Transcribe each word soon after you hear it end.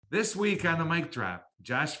This week on the Mic Drop,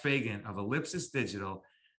 Josh Fagan of Ellipsis Digital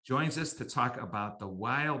joins us to talk about the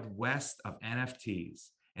wild west of NFTs,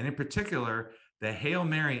 and in particular, the Hail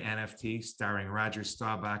Mary NFT starring Roger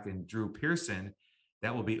Staubach and Drew Pearson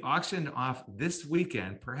that will be auctioned off this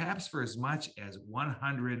weekend, perhaps for as much as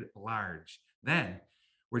 100 large. Then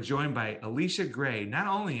we're joined by Allisha Gray, not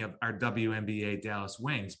only of our WNBA Dallas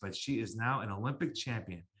Wings, but she is now an Olympic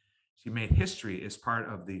champion. She made history as part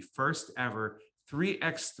of the first ever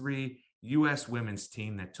 3x3 U.S. women's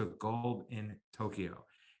team that took gold in Tokyo.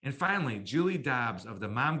 And finally, Julie Dobbs of the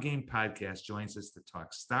Mom Game podcast joins us to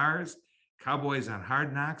talk stars, Cowboys on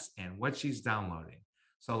Hard Knocks, and what she's downloading.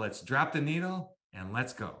 So let's drop the needle and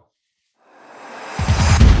let's go.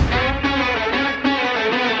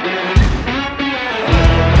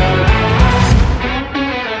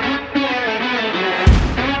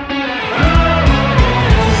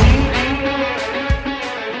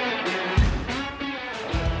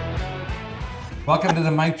 Welcome to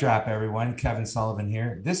the Mic Drop, everyone. Kevin Sullivan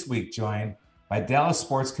here. This week joined by Dallas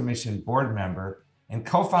Sports Commission board member and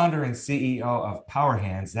co-founder and CEO of Power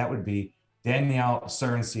Hands. That would be Danielle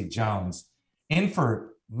Surrency-Jones. In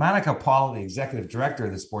for Monica Paul, the executive director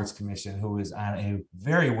of the Sports Commission, who is on a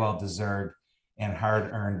very well-deserved and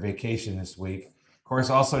hard-earned vacation this week. Of course,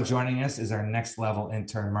 also joining us is our next level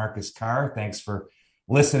intern, Marcus Carr. Thanks for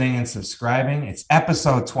listening and subscribing. It's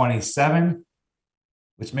episode 27.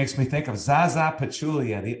 Which makes me think of Zaza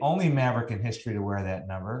Pachulia, the only Maverick in history to wear that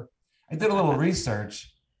number. I did a little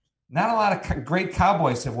research. Not a lot of great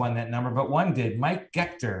Cowboys have won that number, but one did. Mike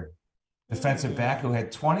Gector, defensive back, who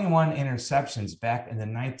had 21 interceptions back in the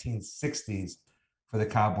 1960s for the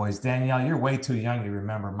Cowboys. Danielle, you're way too young to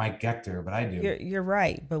remember Mike Gector, but I do. You're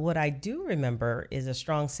right. But what I do remember is a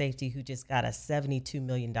strong safety who just got a $72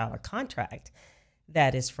 million contract.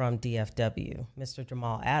 That is from DFW, Mr.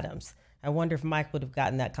 Jamal Adams. I wonder if Mike would have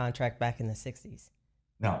gotten that contract back in the 60s.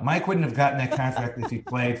 No, Mike wouldn't have gotten that contract if he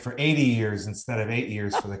played for 80 years instead of 8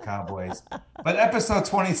 years for the Cowboys. But episode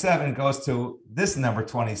 27 goes to this number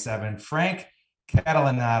 27, Frank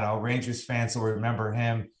Catalanato. Rangers fans will remember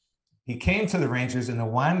him. He came to the Rangers in the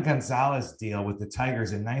Juan Gonzalez deal with the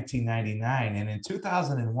Tigers in 1999. And in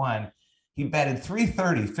 2001, he batted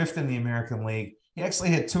 .330, fifth in the American League. He actually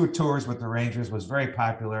had 2 tours with the Rangers, was very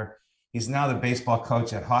popular. He's now the baseball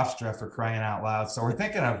coach at Hofstra, for crying out loud. So we're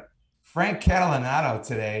thinking of Frank Catalanato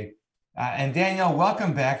today. And Danielle,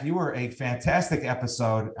 welcome back. You were a fantastic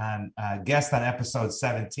episode on guest on episode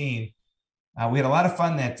 17. We had a lot of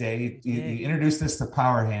fun that day. You introduced us to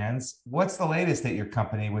Power Hands. What's the latest at your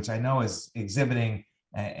company, which I know is exhibiting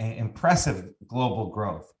impressive global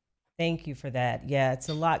growth? Thank you for that. Yeah, it's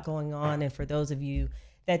a lot going on. And for those of you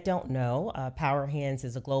that don't know, Power Hands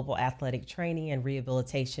is a global athletic training and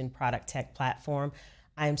rehabilitation product tech platform.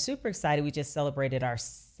 I am super excited. We just celebrated our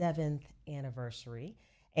 7th anniversary,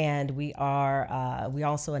 and we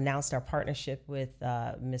also announced our partnership with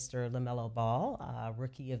Mr. LaMelo Ball,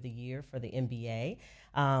 Rookie of the Year for the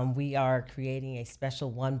NBA. We are creating a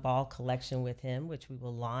special one ball collection with him, which we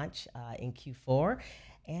will launch in Q4.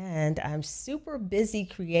 And I'm super busy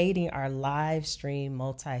creating our live stream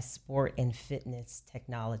multi-sport and fitness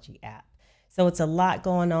technology app. So it's a lot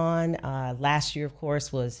going on. Last year, of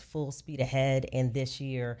course, was full speed ahead. And this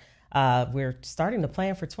year, we're starting to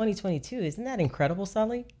plan for 2022. Isn't that incredible,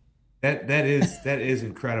 Sully? That is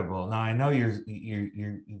incredible. Now, I know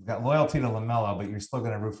you've got loyalty to LaMelo, but you're still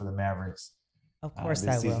going to root for the Mavericks. Of course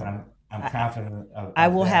I will. I'm confident of I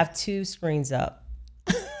will that. have 2 screens up.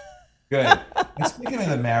 Good. And speaking of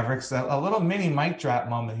the Mavericks, a little mini mic drop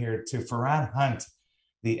moment here to Ferran Hunt,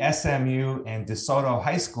 the SMU and DeSoto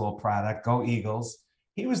High School product, Go Eagles.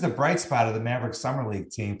 He was the bright spot of the Mavericks Summer League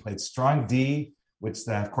team, played strong D, which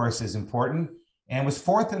of course is important, and was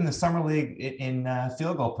 4th in the Summer League in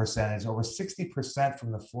field goal percentage, over 60%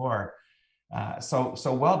 from the floor. So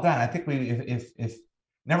well done. I think if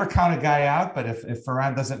never count a guy out, but if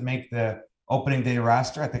Ferran doesn't make the opening day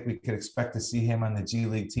roster, I think we could expect to see him on the G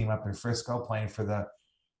League team up in Frisco playing for the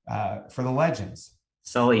Legends.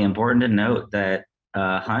 Sully, important to note that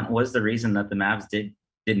Hunt was the reason that the Mavs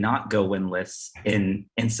did not go winless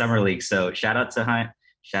in Summer League. So shout out to Hunt,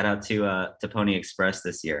 shout out to Pony Express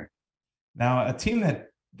this year. Now, a team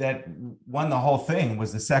that won the whole thing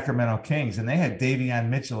was the Sacramento Kings, and they had Davion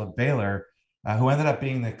Mitchell of Baylor, who ended up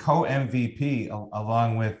being the co-MVP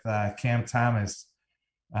along with Cam Thomas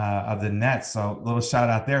of the Nets. So a little shout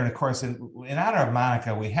out there. And of course, in honor of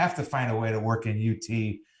Monica, we have to find a way to work in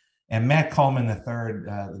UT. And Matt Coleman III,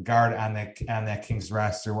 the guard on that Kings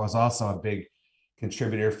roster, was also a big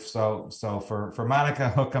contributor. So for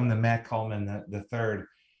Monica Hookham, the Matt Coleman III,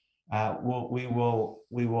 We will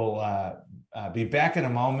be back in a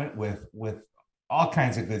moment with all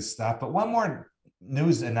kinds of good stuff. But one more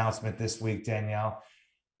news announcement this week, Danielle.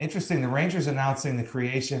 Interesting, the Rangers announcing the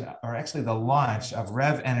creation, or actually the launch, of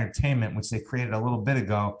Rev Entertainment, which they created a little bit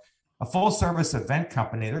ago, a full-service event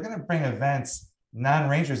company. They're going to bring events,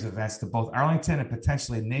 non-Rangers events, to both Arlington and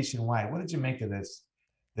potentially nationwide. What did you make of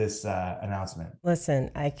this announcement? Listen,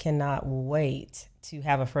 I cannot wait to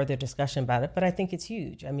have a further discussion about it, but I think it's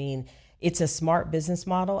huge. I mean, it's a smart business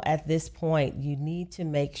model. At this point, you need to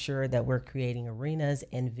make sure that we're creating arenas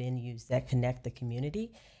and venues that connect the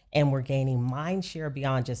community, and we're gaining mind share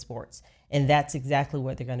beyond just sports. And that's exactly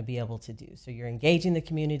what they're going to be able to do. So you're engaging the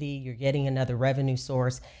community, you're getting another revenue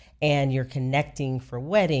source, and you're connecting for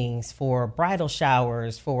weddings, for bridal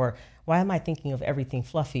showers, for, why am I thinking of everything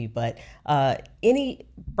fluffy, but any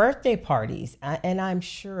birthday parties. And I'm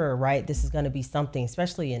sure, right, this is going to be something,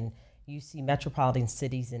 especially in you see metropolitan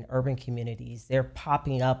cities and urban communities, they're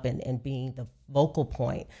popping up and being the vocal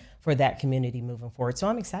point for that community moving forward. So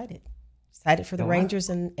I'm excited for the Rangers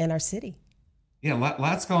and our city. Yeah,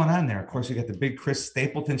 lots going on there. Of course, you got the big Chris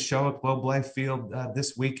Stapleton show at Globe Life Field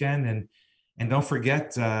this weekend. And don't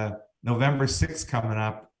forget, November 6th coming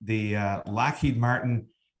up, the Lockheed Martin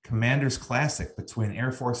Commanders Classic between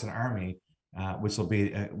Air Force and Army, which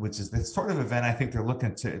is the sort of event I think they're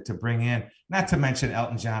looking to bring in, not to mention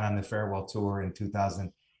Elton John on the farewell tour in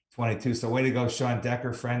 2022. So way to go, Sean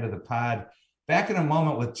Decker, friend of the pod. Back in a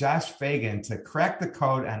moment with Josh Fagan to crack the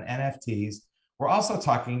code on NFTs. We're also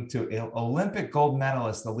talking to Olympic gold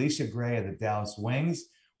medalist Allisha Gray of the Dallas Wings.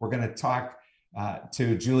 We're going to talk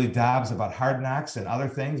to Julie Dobbs about Hard Knocks and other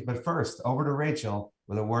things. But first, over to Rachel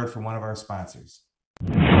with a word from one of our sponsors.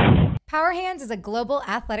 Power Hands is a global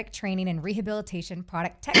athletic training and rehabilitation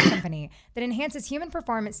product tech company that enhances human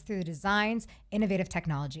performance through the design's innovative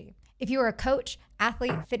technology. If you are a coach,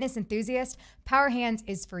 athlete, fitness enthusiast, Power Hands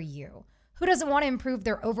is for you. Who doesn't want to improve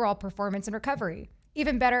their overall performance and recovery?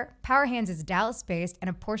 Even better, Power Hands is Dallas-based, and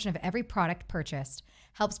a portion of every product purchased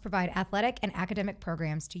helps provide athletic and academic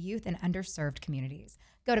programs to youth and underserved communities.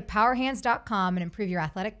 Go to powerhands.com and improve your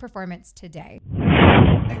athletic performance today.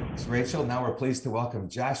 Thanks, Rachel. Now we're pleased to welcome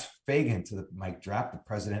Josh Fagan to the mic drop, the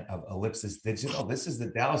president of Ellipsis Digital. This is the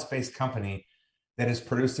Dallas-based company that is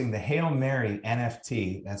producing the Hail Mary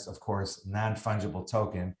NFT. That's, of course, non-fungible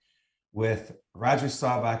token, with Roger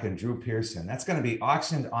Staubach and Drew Pearson. That's going to be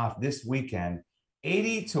auctioned off this weekend.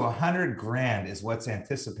 80 to 100 grand is what's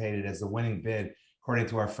anticipated as the winning bid, according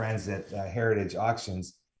to our friends at Heritage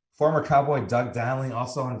Auctions. Former Cowboy Doug Donnelly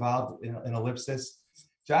also involved in Ellipsis.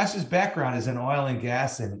 Josh's background is in oil and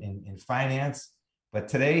gas and in finance, but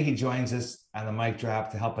today he joins us on the mic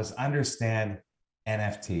drop to help us understand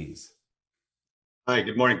NFTs. Hi,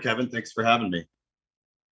 good morning, Kevin. Thanks for having me.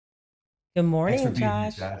 Good morning,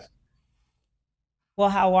 Josh. Well,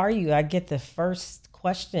 how are you? I get the first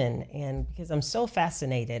question, and because I'm so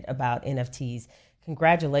fascinated about NFTs,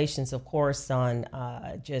 congratulations, of course, on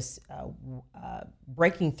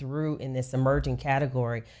breaking through in this emerging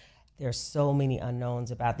category. There's so many unknowns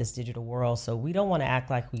about this digital world, so we don't want to act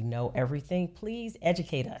like we know everything. Please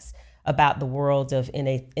educate us about the world of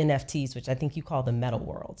NFTs, which I think you call the meta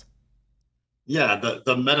world. Yeah,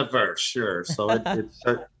 the metaverse, sure. So it's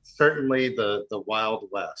certainly the Wild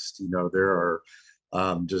West. You know, there are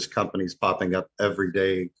just companies popping up every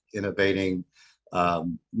day, innovating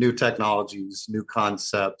new technologies, new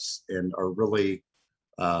concepts, and are really,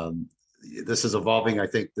 this is evolving. I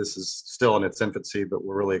think this is still in its infancy, but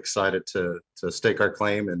we're really excited to stake our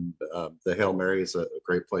claim, and the Hail Mary is a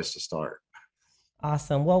great place to start.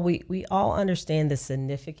 Awesome. Well, we all understand the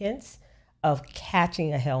significance of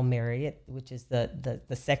catching a Hail Mary, which is the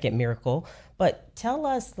second miracle. But tell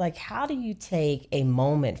us, like, how do you take a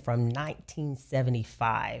moment from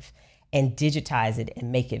 1975 and digitize it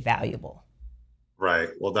and make it valuable? Right.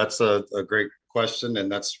 Well, that's a great question.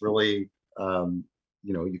 And that's really,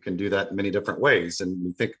 you can do that in many different ways. And when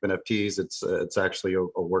you think of NFTs, it's actually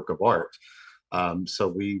a work of art. So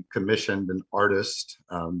we commissioned an artist,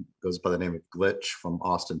 goes by the name of Glitch, from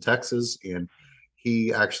Austin, Texas. And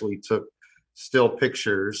he actually took still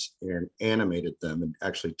pictures and animated them and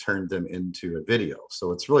actually turned them into a video.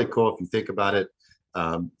 So it's really cool if you think about it.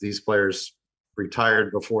 These players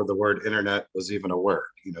retired before the word internet was even a word,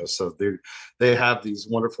 so they have these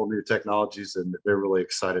wonderful new technologies, and they're really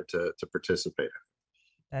excited to participate.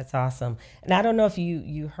 That's awesome. And I don't know if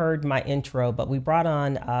you heard my intro, but we brought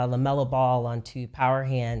on LaMelo Ball onto Power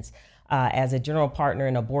Hands as a general partner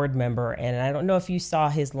and a board member. And I don't know if you saw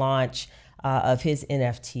his launch of his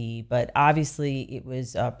NFT. But obviously, it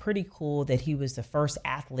was pretty cool that he was the first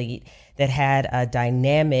athlete that had a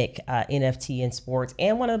dynamic NFT in sports,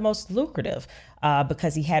 and one of the most lucrative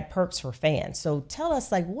because he had perks for fans. So tell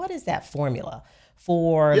us, like, what is that formula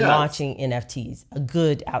for launching NFTs? A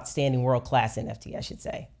good, outstanding, world-class NFT, I should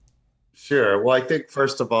say. Sure. Well, I think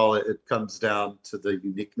first of all, it comes down to the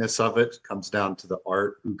uniqueness of it, comes down to the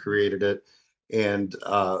art, who created it, and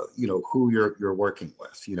who you're working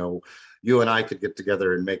with. You and I could get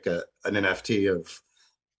together and make an NFT of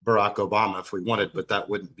Barack Obama if we wanted, but that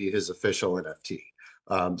wouldn't be his official NFT.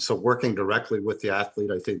 So working directly with the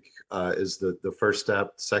athlete, I think, is the first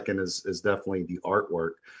step. Second is definitely the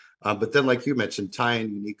artwork. But then, like you mentioned,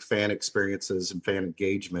 tying unique fan experiences and fan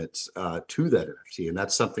engagement to that NFT. And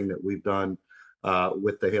that's something that we've done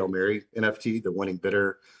with the Hail Mary NFT. The winning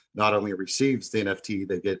bidder not only receives the NFT,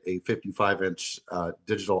 they get a 55-inch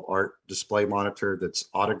digital art display monitor that's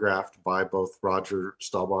autographed by both Roger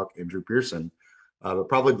Staubach and Drew Pearson. But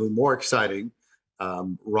probably more exciting,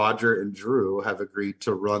 Roger and Drew have agreed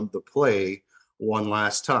to run the play one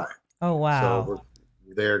last time. Oh, wow. So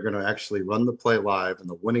they're going to actually run the play live, and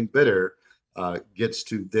the winning bidder gets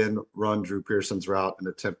to then run Drew Pearson's route and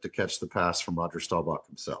attempt to catch the pass from Roger Staubach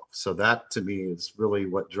himself. So that, to me, is really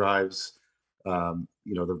what drives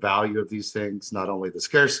the value of these things. Not only the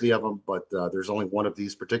scarcity of them, but there's only one of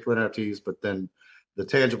these particular NFTs, but then the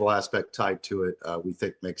tangible aspect tied to it, we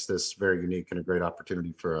think makes this very unique and a great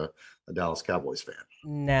opportunity for a Dallas Cowboys fan.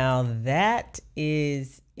 Now that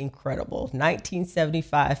is incredible.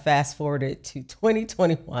 1975 fast forwarded to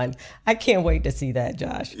 2021. I can't wait to see that,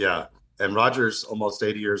 Josh. Yeah. And Roger's almost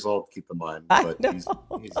 80 years old, keep in mind, but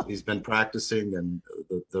he's been practicing, and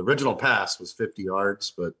the original pass was 50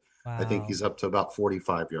 yards, but wow. I think he's up to about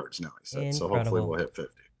 45 yards now, he said. Incredible. So hopefully we'll hit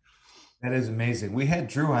 50. That is amazing. We had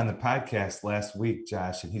Drew on the podcast last week,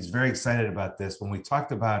 Josh, and he's very excited about this. When we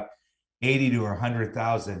talked about 80 to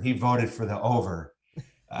 100,000, he voted for the over.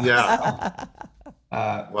 Yeah.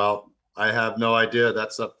 Well, I have no idea.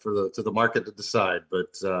 That's up to the market to decide,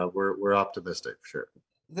 but we're optimistic for sure.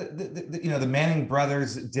 The Manning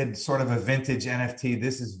brothers did sort of a vintage NFT.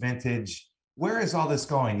 This is vintage. Where is all this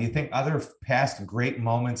going? Do you think other past great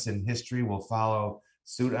moments in history will follow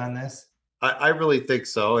suit on this? I really think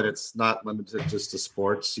so. And it's not limited just to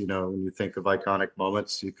sports. When you think of iconic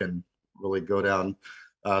moments, you can really go down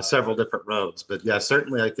several different roads. But yeah,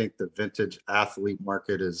 certainly I think the vintage athlete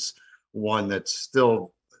market is one that's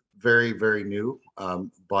still very, very new,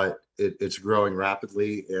 but it's growing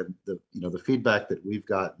rapidly. And the feedback that we've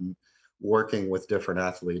gotten working with different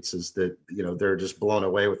athletes is that, they're just blown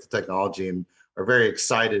away with the technology and are very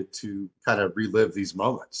excited to kind of relive these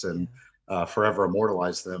moments and forever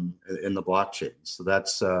immortalize them in the blockchain. So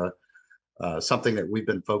that's something that we've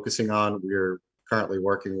been focusing on. We're currently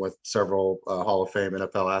working with several Hall of Fame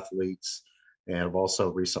NFL athletes, and have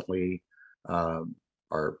also recently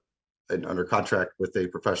are under contract with a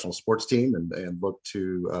professional sports team and look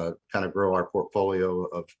to kind of grow our portfolio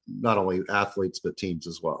of not only athletes, but teams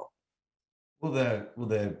as well. Will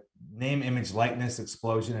the name, image, likeness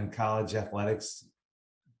explosion in college athletics,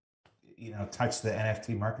 touch the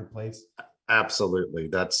NFT marketplace? Absolutely.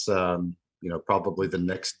 That's, probably the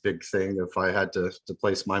next big thing. If I had to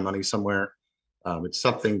place my money somewhere, it's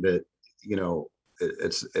something that,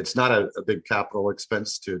 it's not a big capital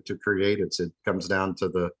expense to create. It comes down to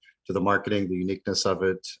the marketing, the uniqueness of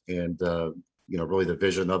it, and, really the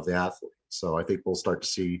vision of the athlete. So I think we'll start to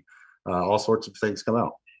see all sorts of things come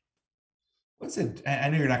out. I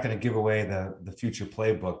know you're not going to give away the future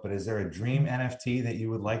playbook, but is there a dream NFT that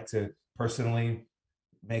you would like to personally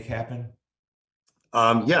make happen?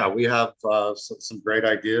 Yeah, we have some great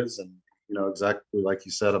ideas, and exactly like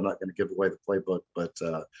you said, I'm not going to give away the playbook, but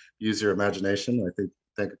use your imagination. I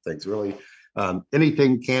think of things really.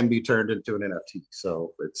 Anything can be turned into an NFT,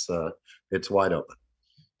 so it's wide open.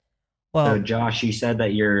 Well, so Josh, you said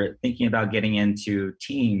that you're thinking about getting into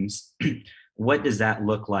teams. What does that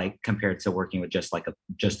look like compared to working with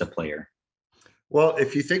just a player? Well,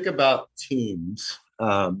 if you think about teams,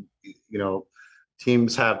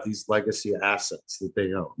 teams have these legacy assets that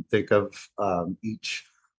they own. Think of each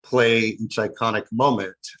iconic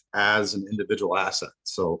moment as an individual asset.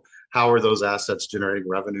 So how are those assets generating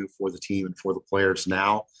revenue for the team and for the players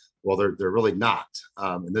now? Well, they're really not.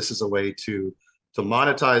 And this is a way to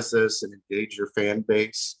monetize this and engage your fan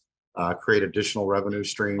base, create additional revenue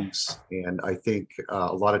streams. And I think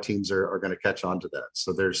a lot of teams are going to catch on to that.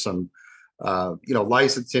 So there's some,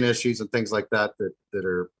 licensing issues and things like that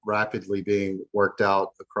are rapidly being worked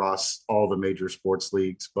out across all the major sports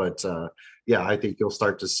leagues. But I think you'll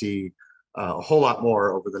start to see a whole lot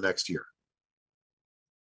more over the next year.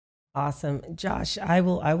 Awesome. Josh, I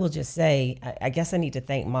will just say, I guess I need to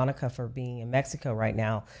thank Monica for being in Mexico right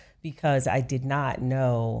now because I did not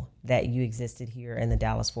know that you existed here in the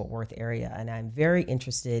Dallas Fort Worth area. And I'm very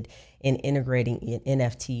interested in integrating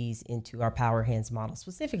NFTs into our Power Hands model,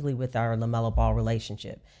 specifically with our LaMelo Ball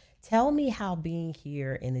relationship. Tell me how being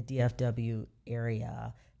here in the DFW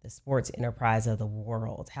area, the sports enterprise of the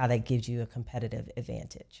world, how that gives you a competitive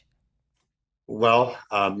advantage. Well,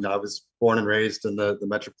 I was born and raised in the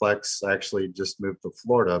Metroplex. I actually just moved to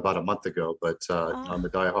Florida about a month ago, but I'm a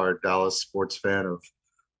diehard Dallas sports fan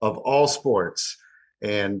of all sports.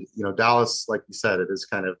 And Dallas, like you said, it is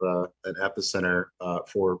kind of an epicenter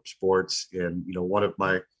for sports. And one of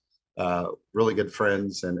my really good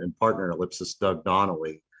friends and partner, Ellipsis, Doug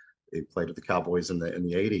Donnelly, he played with the Cowboys in the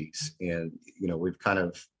 '80s, and we've kind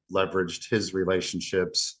of leveraged his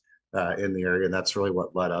relationships in the area, and that's really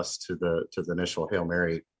what led us to the initial Hail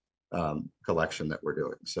Mary collection that we're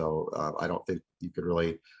doing. So I don't think you could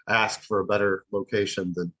really ask for a better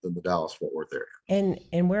location than the Dallas Fort Worth area.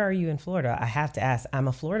 And where are you in Florida? I have to ask. I'm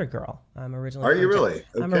a Florida girl. I'm originally. Are you really?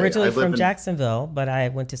 Okay. I'm originally from Jacksonville, but I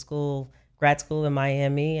went to school, grad school in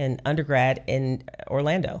Miami, and undergrad in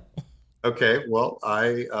Orlando. Okay, well,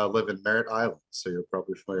 I live in Merritt Island, so you're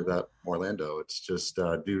probably familiar with that, Orlando. It's just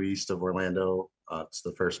due east of Orlando. It's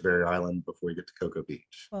the first Barrier Island before you get to Cocoa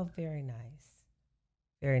Beach. Well, very nice.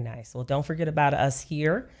 Very nice. Well, don't forget about us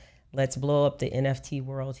here. Let's blow up the NFT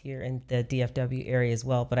world here in the DFW area as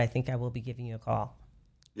well, but I think I will be giving you a call.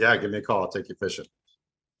 Yeah, give me a call. I'll take you fishing.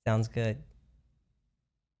 Sounds good.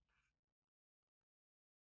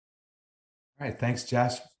 All right. Thanks,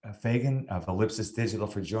 Josh Fagan of Ellipsis Digital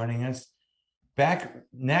for joining us. Back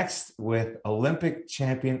next with Olympic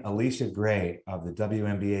champion Allisha Gray of the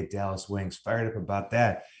WNBA Dallas Wings. Fired up about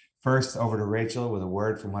that. First, over to Rachel with a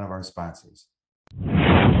word from one of our sponsors.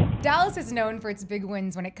 Dallas is known for its big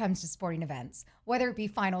wins when it comes to sporting events. Whether it be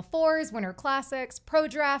Final Fours, Winter Classics, pro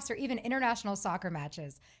drafts, or even international soccer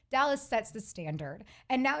matches, Dallas sets the standard.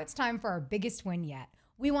 And now it's time for our biggest win yet.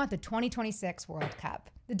 We want the 2026 World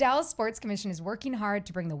Cup. The Dallas Sports Commission is working hard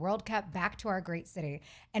to bring the World Cup back to our great city,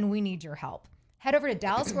 and we need your help. Head over to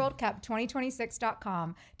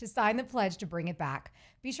DallasWorldCup2026.com to sign the pledge to bring it back.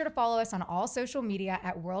 Be sure to follow us on all social media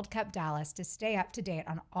at World Cup Dallas to stay up to date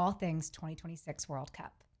on all things 2026 World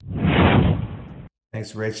Cup.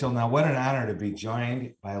 Thanks, Rachel. Now, what an honor to be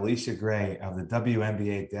joined by Allisha Gray of the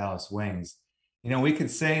WNBA Dallas Wings. We could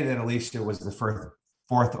say that Allisha was the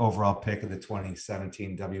fourth overall pick of the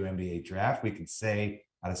 2017 WNBA draft. We could say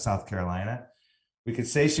out of South Carolina. We could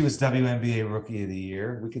say she was WNBA Rookie of the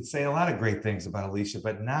Year. We could say a lot of great things about Allisha,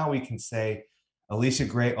 but now we can say Allisha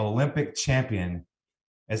Gray, Olympic champion,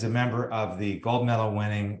 as a member of the gold medal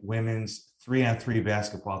winning women's 3-on-3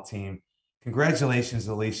 basketball team. Congratulations,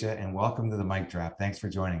 Allisha, and welcome to the Mic Drop. Thanks for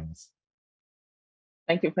joining us.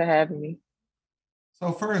 Thank you for having me.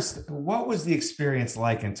 So first, what was the experience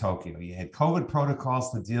like in Tokyo? You had COVID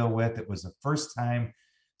protocols to deal with. It was a first-time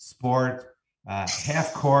sport.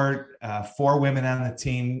 Half court, 4 women on the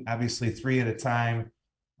team, obviously 3 at a time.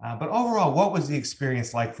 But overall, what was the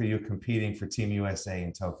experience like for you competing for Team USA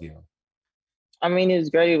in Tokyo? I mean, it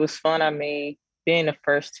was great. It was fun. I mean, being the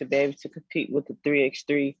first to be able to compete with the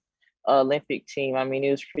 3x3 Olympic team, I mean,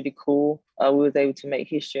 it was pretty cool. We was able to make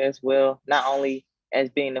history as well, not only as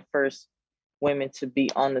being the first women to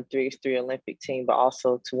be on the 3x3 Olympic team, but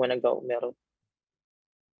also to win a gold medal.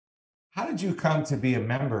 How did you come to be a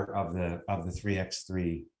member of the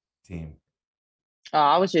 3x3 team?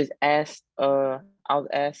 I was just asked. I was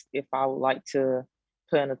asked if I would like to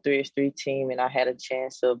play on a 3x3 team, and I had a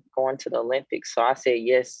chance of going to the Olympics. So I said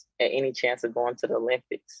yes at any chance of going to the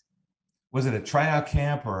Olympics. Was it a tryout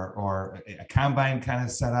camp or a combine kind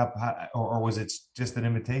of setup, or was it just an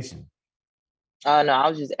invitation? No, I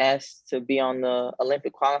was just asked to be on the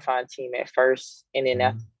Olympic qualifying team at first, and then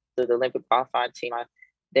after the Olympic qualifying team,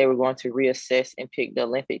 they were going to reassess and pick the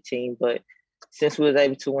Olympic team. But since we was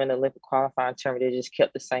able to win the Olympic qualifying tournament, they just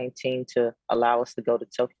kept the same team to allow us to go to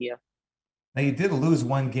Tokyo. Now you did lose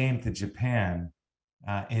one game to Japan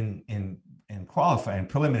in qualifying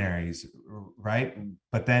preliminaries, right?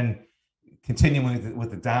 But then continuing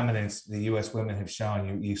with the dominance the U.S. women have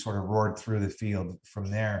shown, you sort of roared through the field from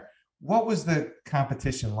there. What was the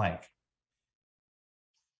competition like?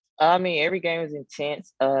 I mean, every game was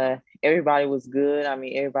intense. Everybody was good. I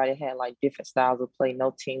mean, everybody had like different styles of play.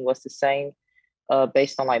 No team was the same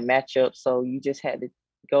based on like matchups. So you just had to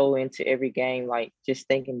go into every game like just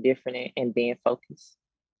thinking different and being focused.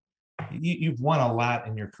 You've won a lot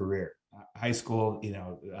in your career. High school,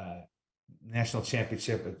 national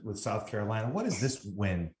championship with South Carolina. What does this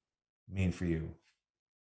win mean for you?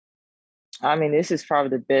 I mean, this is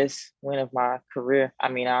probably the best win of my career. I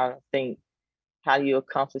mean, I think how do you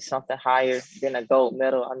accomplish something higher than a gold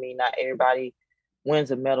medal? I mean, not everybody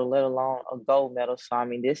wins a medal, let alone a gold medal. So I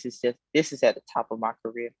mean, this is at the top of my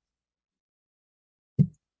career.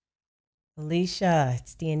 Allisha,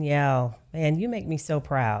 it's Danielle. Man, you make me so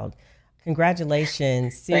proud.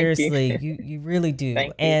 Congratulations. Thank you. Seriously, you really do. Thank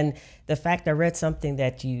you. And the fact I read something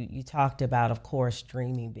that you talked about, of course,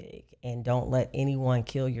 dreaming big and don't let anyone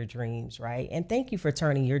kill your dreams, right? And thank you for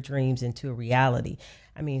turning your dreams into a reality.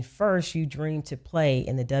 I mean, first you dreamed to play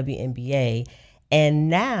in the WNBA, and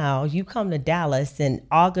now you come to Dallas, and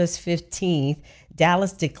August 15th,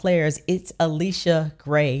 Dallas declares it's Allisha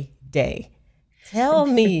Gray Day. Tell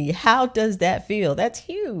me, how does that feel? That's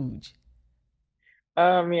huge.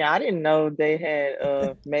 Yeah, I didn't know they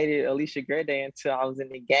had made it Allisha Gray Day until I was in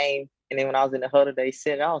the game. And then when I was in the huddle, they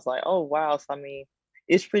said it. I was like, oh wow. So I mean,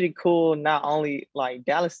 it's pretty cool. Not only like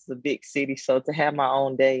Dallas is a big city, so to have my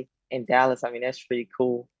own day in Dallas, I mean, that's pretty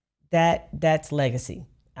cool. That's legacy.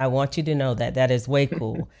 I want you to know that that is way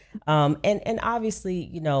cool. And obviously,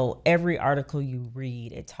 you know, every article you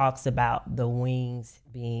read, it talks about the Wings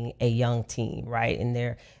being a young team, right?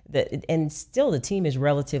 And and still the team is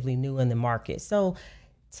relatively new in the market. So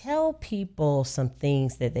tell people some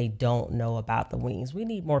things that they don't know about the Wings. We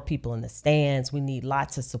need more people in the stands. We need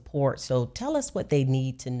lots of support. So tell us what they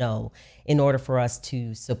need to know in order for us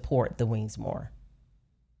to support the Wings more.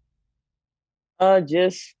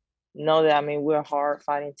 Just know that I mean we're a hard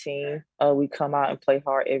fighting team. We come out and play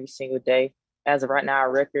hard every single day. As of right now,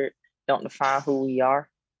 our record don't define who we are.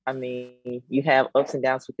 I mean, you have ups and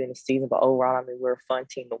downs within the season, but overall, I mean, we're a fun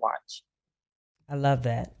team to watch. I love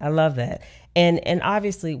that. I love that. And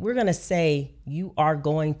obviously, we're going to say you are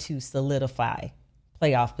going to solidify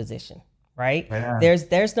playoff position, right? Yeah.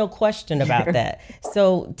 There's no question about that.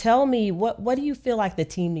 So tell me, what do you feel like the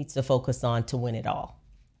team needs to focus on to win it all?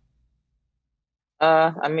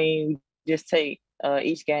 I mean, we just take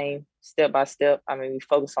each game step by step. I mean, we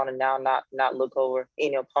focus on it now, not look over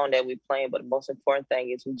any opponent that we're playing. But the most important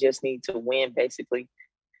thing is we just need to win, basically.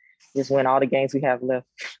 Just win all the games we have left.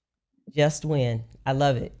 Just win. I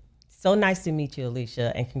love it. So nice to meet you,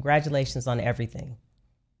 Allisha, and congratulations on everything.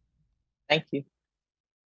 Thank you.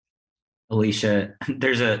 Allisha,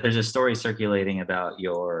 there's a story circulating about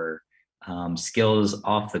your skills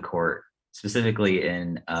off the court, specifically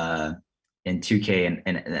in 2K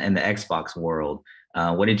and the Xbox world.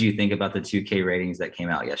 What did you think about the 2K ratings that came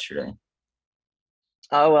out yesterday?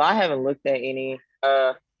 Oh, well, I haven't looked at any.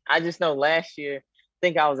 I just know last year, I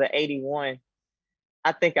think I was at 81.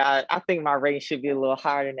 I think my rating should be a little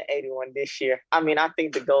higher than the 81 this year. I mean, I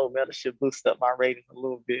think the gold medal should boost up my rating a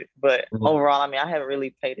little bit. But overall, I mean, I haven't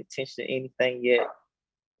really paid attention to anything yet.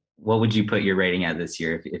 What would you put your rating at this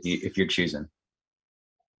year if you're choosing?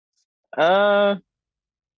 I'll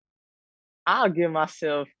give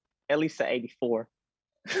myself at least an 84.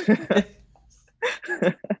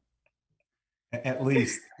 At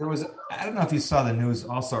least I don't know if you saw the news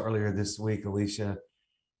also earlier this week, Allisha,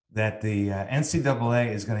 that the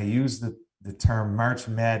NCAA is going to use the term March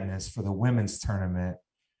Madness for the women's tournament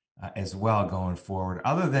as well going forward.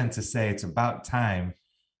 Other than to say it's about time,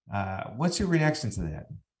 what's your reaction to that?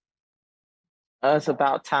 It's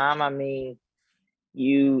about time. I mean,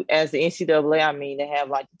 you as the NCAA, I mean, they have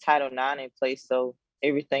like the Title IX in place, so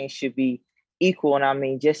everything should be equal. And I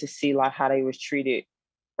mean, just to see like how they was treated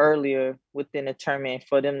earlier within the tournament,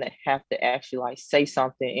 for them to have to actually like say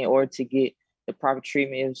something in order to get the proper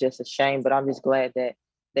treatment, it was just a shame. But I'm just glad that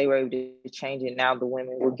they were able to change it. Now the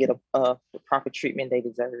women will get the proper treatment they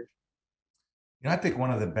deserve. You know, I think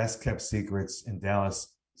one of the best kept secrets in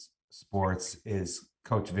Dallas sports is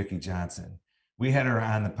Coach Vicki Johnson. We had her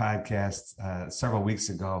on the podcast several weeks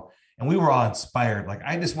ago, and we were all inspired. Like,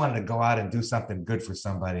 I just wanted to go out and do something good for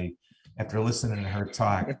somebody after listening to her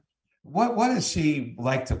talk. What does she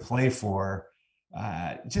like to play for?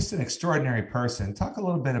 Just an extraordinary person. Talk a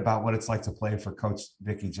little bit about what it's like to play for Coach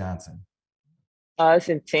Vicki Johnson. It's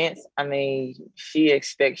intense. I mean, she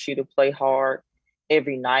expects you to play hard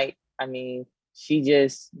every night. I mean, she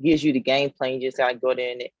just gives you the game plan. You just got to go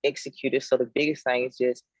there and execute it. So the biggest thing is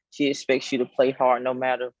just she expects you to play hard no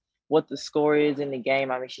matter what the score is in the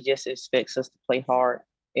game. I mean, she just expects us to play hard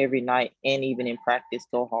every night and even in practice,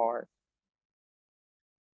 go hard.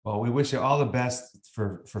 Well, we wish you all the best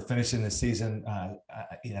for finishing the season, on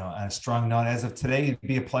a strong note. As of today, you'd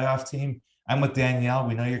be a playoff team. I'm with Danielle.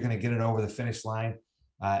 We know you're going to get it over the finish line,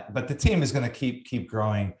 but the team is going to keep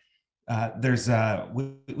growing.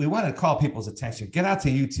 We want to call people's attention. Get out to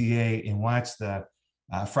UTA and watch the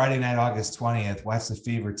Friday night, August 20th. Watch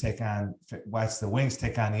the Wings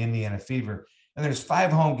take on the Indiana Fever. And there's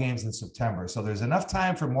 5 home games in September. So there's enough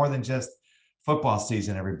time for more than just football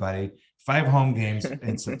season, everybody. 5 home games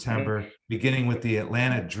in September, beginning with the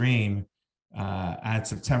Atlanta Dream on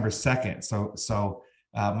September 2nd. So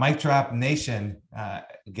Mic Drop Nation,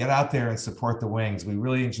 get out there and support the Wings. We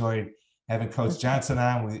really enjoyed having Coach Johnson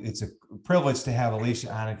on. It's a privilege to have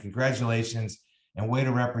Allisha on, and congratulations and way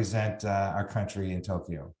to represent our country in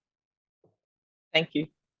Tokyo. Thank you.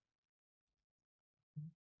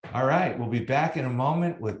 All right, we'll be back in a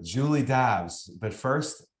moment with Julie Dobbs. But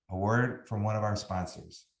first, a word from one of our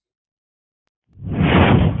sponsors.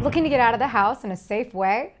 Looking to get out of the house in a safe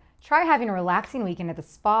way? Try having a relaxing weekend at the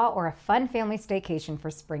spa or a fun family staycation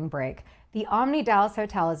for spring break. The Omni Dallas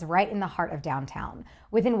Hotel is right in the heart of downtown,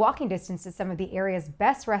 within walking distance to some of the area's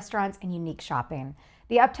best restaurants and unique shopping.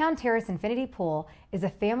 The Uptown Terrace Infinity Pool is a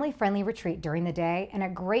family-friendly retreat during the day and a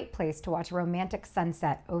great place to watch a romantic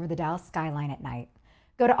sunset over the Dallas skyline at night.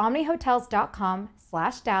 Go to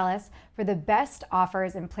omnihotels.com/Dallas for the best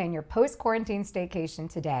offers and plan your post-quarantine staycation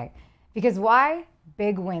today. Because why?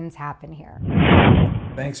 Big wins happen here.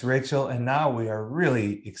 Thanks, Rachel. And now we are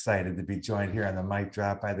really excited to be joined here on the Mic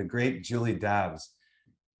Drop by the great Julie Dobbs,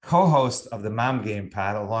 co-host of the Mom Game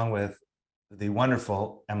Pod, along with the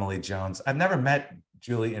wonderful Emily Jones. I've never met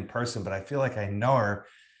Julie in person, but I feel like I know her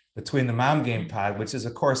between the Mom Game Pod, which is,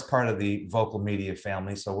 of course, part of the Vocal Media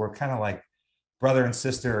family. So we're kind of like brother and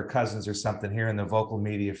sister or cousins or something here in the Vocal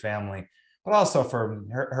Media family, but also for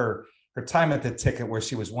her time at the Ticket, where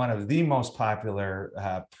she was one of the most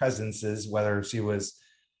popular presences, whether she was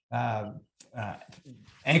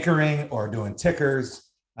anchoring or doing tickers.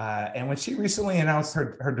 And when she recently announced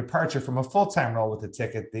her departure from a full-time role with the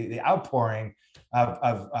Ticket, the outpouring of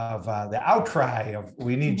the outcry of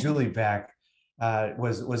 "we need Julie back"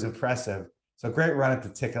 was impressive. So great run at the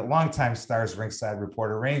Ticket, longtime Stars ringside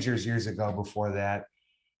reporter, Rangers years ago before that.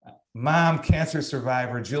 Mom, cancer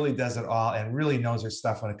survivor, Julie does it all and really knows her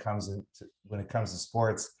stuff when it comes to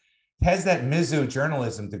sports. Has that Mizzou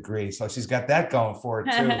journalism degree, so she's got that going for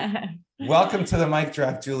her too. Welcome to the Mic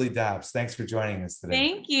Drop, Julie Dobbs. Thanks for joining us today.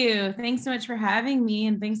 Thank you. Thanks so much for having me,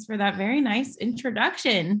 and thanks for that very nice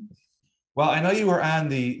introduction. Well, I know you were on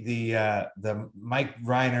the Mike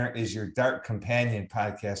Reiner is Your Dart Companion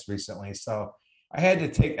podcast recently, so I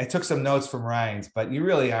took some notes from Ryan's, but you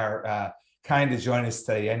really are kind to join us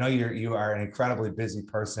today. I know you are an incredibly busy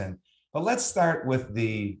person, but let's start with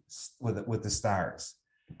the Stars.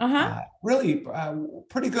 Really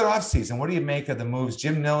pretty good offseason. What do you make of the moves?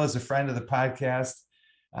 Jim Nill is a friend of the podcast.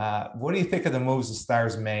 What do you think of the moves the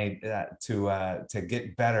Stars made to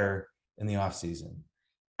get better in the offseason?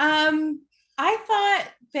 I thought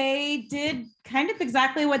they did kind of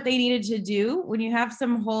exactly what they needed to do when you have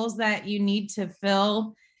some holes that you need to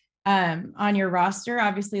fill on your roster.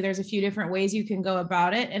 Obviously, there's a few different ways you can go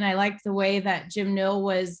about it. And I liked the way that Jim Nill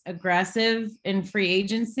was aggressive in free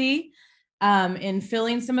agency in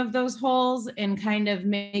filling some of those holes and kind of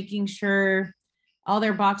making sure all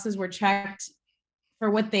their boxes were checked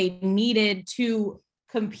for what they needed to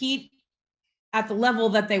compete at the level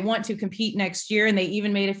that they want to compete next year. And they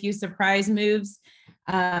even made a few surprise moves,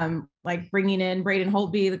 like bringing in Braden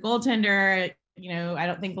Holtby, the goaltender. I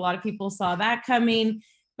don't think a lot of people saw that coming.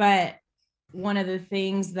 But one of the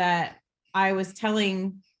things that I was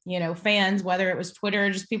telling, fans, whether it was Twitter or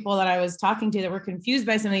just people that I was talking to that were confused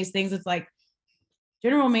by some of these things, it's like,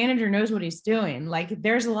 general manager knows what he's doing. Like,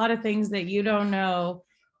 there's a lot of things that you don't know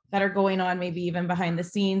that are going on, maybe even behind the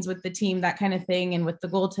scenes with the team, that kind of thing, and with the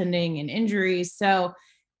goaltending and injuries. So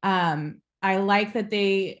I like that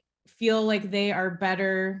they feel like they are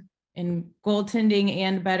better in goaltending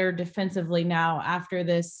and better defensively now after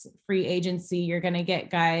this free agency. You're going to get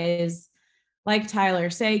guys like Tyler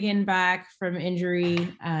Sagan back from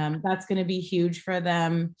injury. That's going to be huge for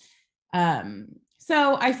them.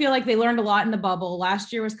 So I feel like they learned a lot in the bubble.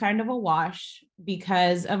 Last year was kind of a wash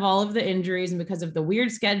because of all of the injuries and because of the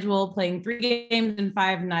weird schedule, playing 3 games in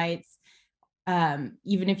 5 nights.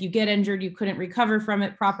 Even if you get injured, you couldn't recover from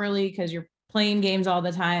it properly because you're playing games all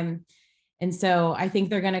the time. And so I think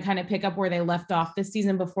they're going to kind of pick up where they left off this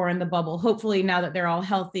season before in the bubble, hopefully now that they're all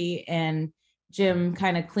healthy and Jim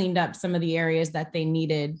kind of cleaned up some of the areas that they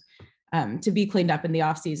needed to be cleaned up in the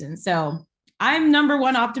offseason. So I'm number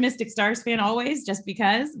one optimistic Stars fan always, just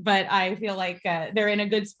because, but I feel like they're in a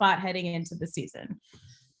good spot heading into the season.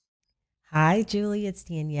 Hi, Julie, it's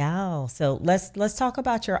Danielle. So let's talk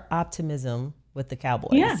about your optimism with the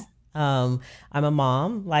Cowboys. Yeah. I'm a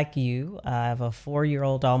mom like you. I have a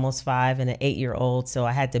 4-year-old, almost 5, and an 8-year-old. So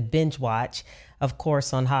I had to binge watch, of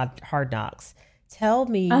course, on Hard Knocks Tell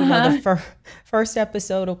me, the first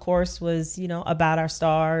episode, of course, was, about our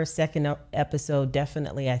stars. Second episode,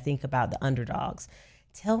 definitely, I think about the underdogs.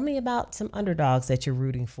 Tell me about some underdogs that you're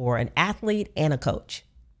rooting for, an athlete and a coach.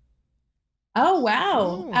 Oh,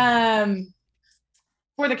 wow.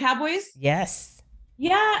 For the Cowboys? Yes.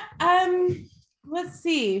 Yeah. Let's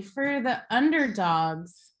see. For the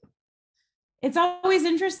underdogs, it's always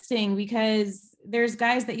interesting because there's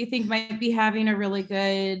guys that you think might be having a really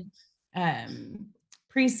good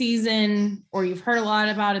preseason, or you've heard a lot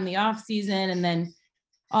about in the off season, and then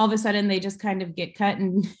all of a sudden they just kind of get cut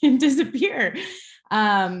and disappear.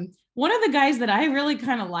 One of the guys that I really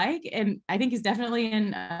kind of like, and I think he's definitely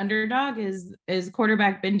an underdog, is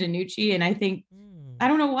quarterback Ben DiNucci. And I think, I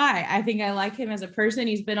don't know why, I think I like him as a person.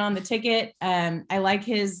 He's been on the ticket. I like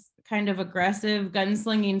his kind of aggressive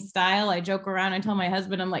gunslinging style. I joke around. I tell my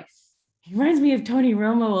husband, I'm like, he reminds me of Tony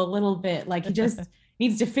Romo a little bit. Like, he just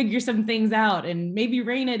needs to figure some things out and maybe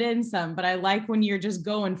rein it in some, but I like when you're just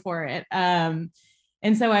going for it. And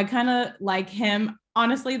so I kind of like him.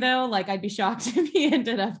 Honestly, though, like, I'd be shocked if he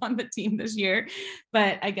ended up on the team this year,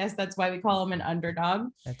 but I guess that's why we call him an underdog.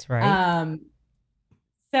 That's right.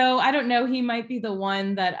 So I don't know, he might be the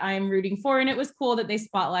one that I'm rooting for. And it was cool that they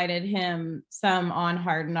spotlighted him some on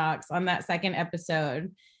Hard Knocks on that second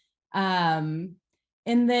episode. And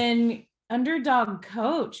then underdog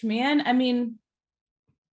coach, man. I mean,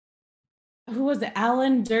 who was it?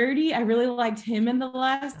 Alan Dirty. I really liked him in the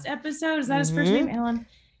last episode. Is that his first name? Alan?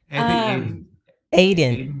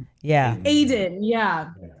 Aiden. Yeah. Aiden.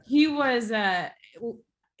 Yeah. He was,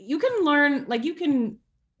 you can learn, like, you can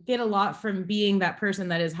get a lot from being that person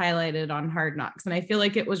that is highlighted on Hard Knocks. And I feel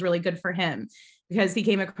like it was really good for him because he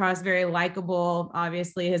came across very likable.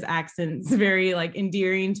 Obviously his accent's very, like,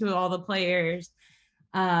 endearing to all the players.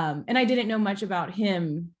 And I didn't know much about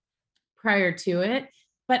him prior to it,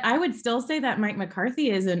 but I would still say that Mike McCarthy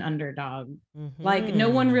is an underdog. Like, no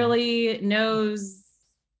one really knows.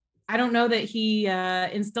 I don't know that he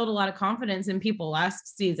instilled a lot of confidence in people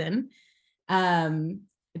last season.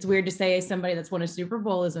 It's weird to say somebody that's won a Super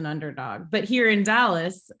Bowl is an underdog, but here in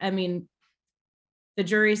Dallas, I mean, the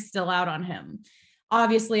jury's still out on him.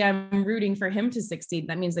 Obviously, I'm rooting for him to succeed.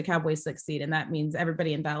 That means the Cowboys succeed, and that means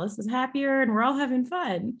everybody in Dallas is happier and we're all having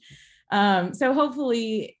fun. So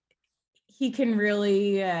hopefully he can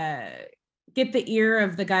really get the ear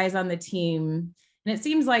of the guys on the team. And it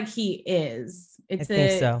seems like he is. It's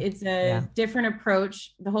a different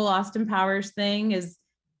approach. The whole Austin Powers thing is,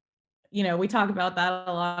 we talk about that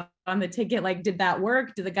a lot on the ticket. Like, did that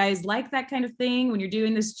work? Do the guys like that kind of thing when you're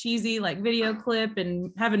doing this cheesy, like, video clip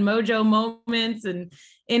and having mojo moments and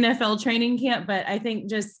NFL training camp? But I think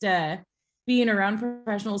just being around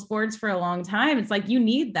professional sports for a long time, it's like, you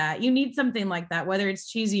need that. You need something like that, whether it's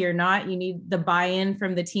cheesy or not. You need the buy-in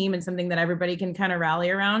from the team and something that everybody can kind of rally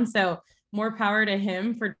around. So more power to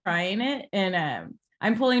him for trying it. And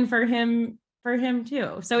I'm pulling for him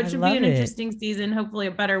too. So it should be an interesting season, hopefully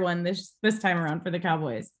a better one this time around for the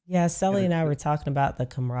Cowboys. Yeah, Sully and I were talking about the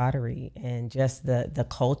camaraderie and just the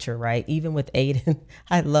culture, right? Even with Aiden,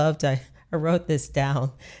 I wrote this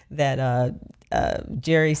down that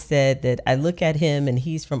Jerry said that I look at him and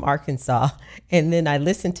he's from Arkansas, and then I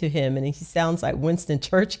listen to him and he sounds like Winston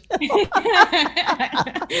Churchill.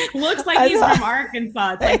 Looks like he's from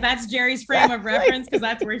Arkansas. It's like, that's Jerry's frame of reference because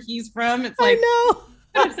that's where he's from. It's like, I know.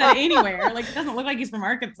 I've said anywhere. Like, it doesn't look like he's from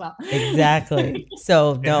Arkansas. Exactly.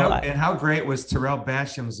 So and how great was Terrell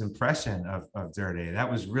Basham's impression of Dirty? That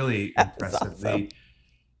was really impressive. Awesome.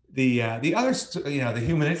 The other, the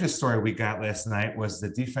human interest story we got last night was the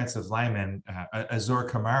defensive lineman, Azor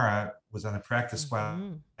Kamara, was on the practice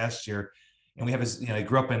squad last year. And we have his, he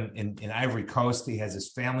grew up in Ivory Coast. He has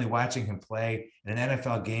his family watching him play in an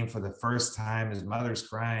NFL game for the first time. His mother's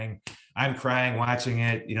crying. I'm crying watching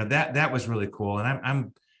it. That was really cool. And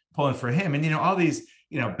I'm pulling for him. And, all these,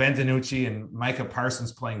 Ben DiNucci and Micah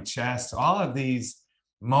Parsons playing chess, all of these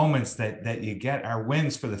moments that you get are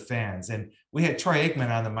wins for the fans. And we had Troy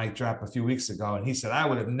Aikman on the mic drop a few weeks ago, and he said, I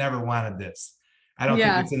would have never wanted this. I don't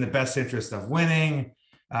think it's in the best interest of winning.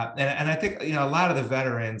 And I think, a lot of the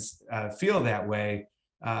veterans feel that way.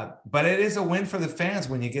 But it is a win for the fans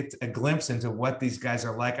when you get a glimpse into what these guys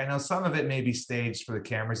are like. I know some of it may be staged for the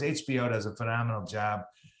cameras. HBO does a phenomenal job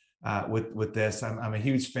with this. I'm a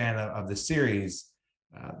huge fan of the series.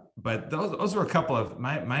 But those were a couple of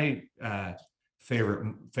my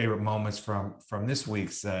favorite moments from this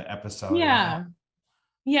week's episode. Yeah.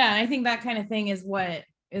 I think that kind of thing is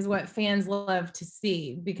what fans love to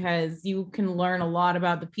see, because you can learn a lot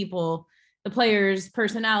about the people, the players'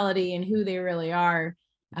 personality and who they really are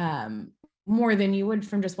more than you would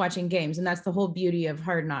from just watching games. And that's the whole beauty of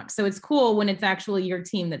Hard Knocks. So it's cool when it's actually your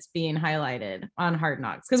team that's being highlighted on Hard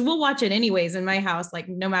Knocks, because we'll watch it anyways in my house, like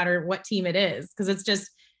no matter what team it is, because it's just,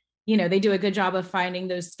 you know, they do a good job of finding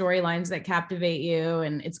those storylines that captivate you.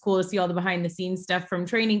 And it's cool to see all the behind the scenes stuff from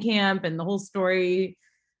training camp and the whole storylines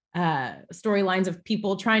of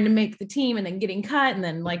people trying to make the team and then getting cut. And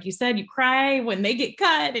then, like you said, you cry when they get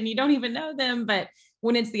cut and you don't even know them. But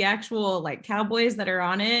when it's the actual like Cowboys that are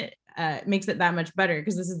on it, it makes it that much better,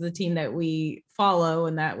 because this is the team that we follow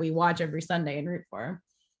and that we watch every Sunday and root for.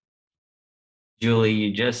 Julie,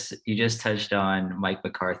 you just touched on Mike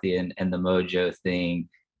McCarthy and the mojo thing.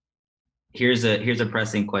 Here's a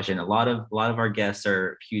pressing question. A lot of our guests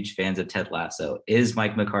are huge fans of Ted Lasso. Is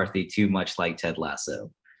Mike McCarthy too much like Ted Lasso?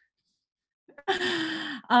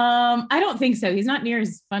 I don't think so. He's not near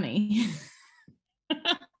as funny.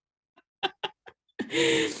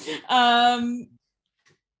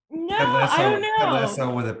 No, I don't know. Ted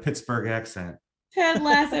Lasso with a Pittsburgh accent. Ted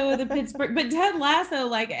Lasso with a Pittsburgh, but Ted Lasso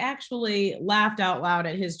like actually laughed out loud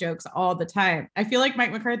at his jokes all the time. I feel like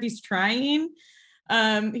Mike McCarthy's trying.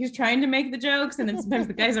 He's trying to make the jokes, and then sometimes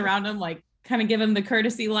the guys around him like kind of give him the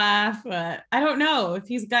courtesy laugh. I don't know if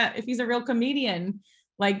he's a real comedian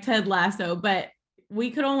like Ted Lasso, but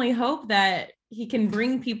we could only hope that he can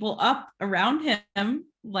bring people up around him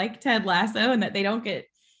like Ted Lasso, and that they don't get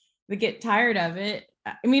tired of it.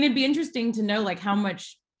 I mean, it'd be interesting to know like how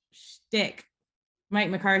much shtick Mike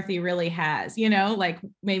McCarthy really has, you know, like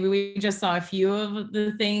maybe we just saw a few of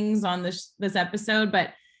the things on this episode, but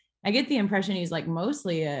I get the impression he's like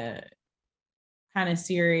mostly a kind of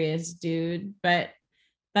serious dude. But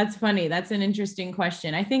that's funny. That's an interesting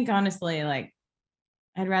question. I think honestly, like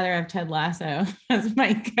I'd rather have Ted Lasso as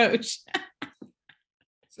my coach.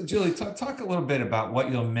 So Julie, talk a little bit about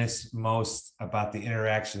what you'll miss most about the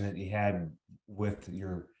interaction that you had with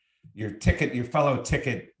your fellow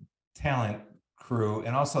ticket talent crew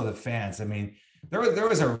and also the fans. I mean, there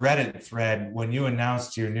was a Reddit thread when you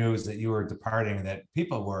announced your news that you were departing that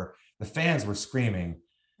the fans were screaming.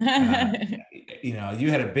 You know, you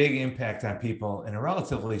had a big impact on people in a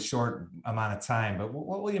relatively short amount of time, but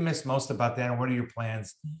what will you miss most about that? And what are your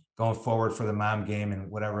plans going forward for the mom game and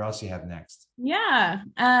whatever else you have next? Yeah.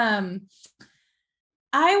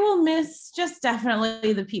 I will miss just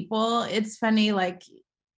definitely the people. It's funny, like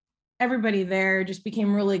everybody there just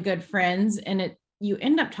became really good friends, and you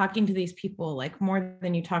end up talking to these people like more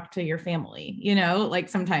than you talk to your family, you know, like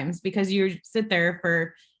sometimes, because you sit there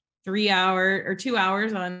for 3 hours or 2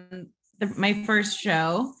 hours on my first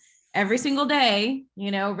show every single day,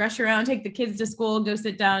 you know, rush around, take the kids to school, go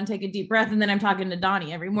sit down, take a deep breath. And then I'm talking to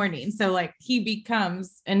Donnie every morning. So like he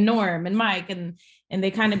becomes, and Norm and Mike, and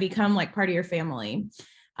they kind of become like part of your family.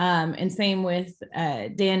 And same with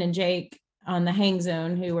Dan and Jake on the Hang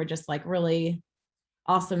Zone, who were just like really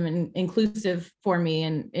awesome and inclusive for me.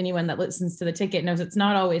 And anyone that listens to the ticket knows it's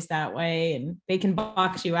not always that way, and they can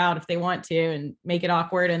box you out if they want to and make it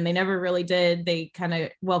awkward. And they never really did. They kind of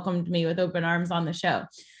welcomed me with open arms on the show.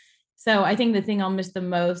 So I think the thing I'll miss the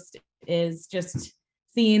most is just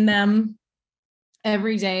seeing them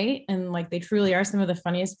every day. And like, they truly are some of the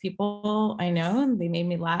funniest people I know, and they made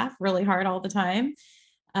me laugh really hard all the time.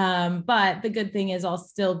 But the good thing is I'll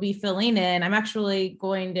still be filling in. I'm actually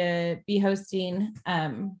going to be hosting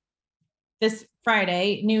this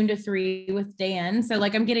Friday, noon to 3 with Dan. So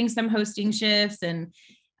like I'm getting some hosting shifts and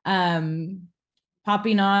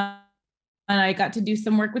popping on. And I got to do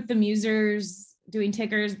some work with the Musers doing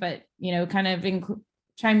tickers, but you know, kind of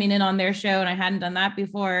chiming in on their show. And I hadn't done that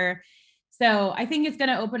before. So I think it's going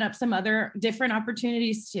to open up some other different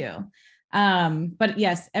opportunities too. But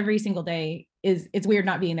yes, every single day it's weird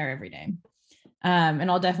not being there every day.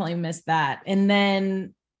 And I'll definitely miss that. And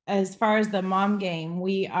then as far as the mom game,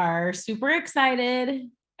 we are super excited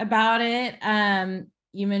about it.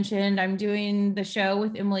 You mentioned I'm doing the show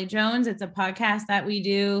with Emily Jones. It's a podcast that we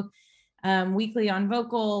do weekly on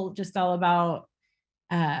Vocal, just all about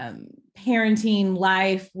parenting,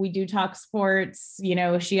 life. We do talk sports. You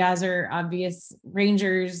know, she has her obvious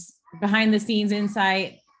Rangers behind the scenes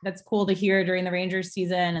insight. That's cool to hear during the Rangers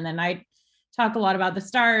season. And then I talk a lot about the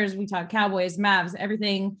Stars. We talk Cowboys, Mavs,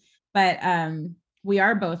 everything. But we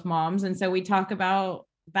are both moms. And so we talk about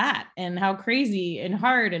that and how crazy and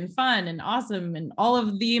hard and fun and awesome and all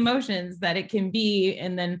of the emotions that it can be.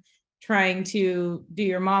 And then trying to do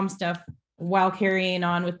your mom stuff while carrying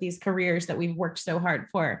on with these careers that we've worked so hard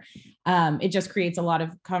for. It just creates a lot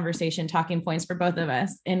of conversation, talking points for both of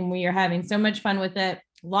us. And we are having so much fun with it.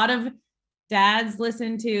 A lot of dads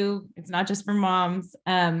listen to, it's not just for moms,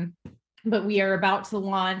 but we are about to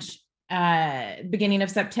launch beginning of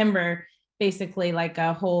September, basically like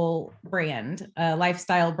a whole brand, a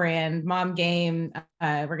lifestyle brand, Mom Game.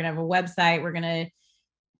 We're going to have a website. We're going to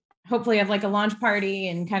hopefully have like a launch party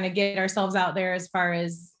and kind of get ourselves out there as far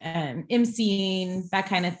as emceeing, that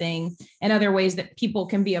kind of thing, and other ways that people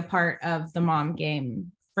can be a part of the Mom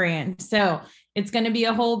Game brand. So it's going to be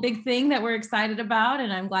a whole big thing that we're excited about.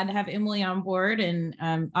 And I'm glad to have Emily on board. And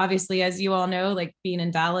obviously, as you all know, like being in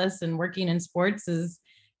Dallas and working in sports is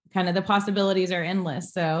kind of, the possibilities are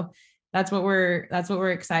endless. So that's what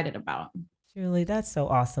we're excited about. Julie, that's so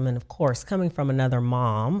awesome. And of course, coming from another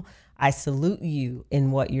mom, I salute you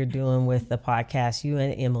in what you're doing with the podcast, you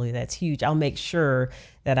and Emily. That's huge. I'll make sure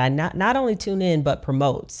that I not only tune in, but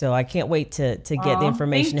promote. So I can't wait to get the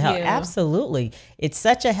information to help. Absolutely. It's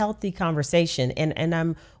such a healthy conversation. And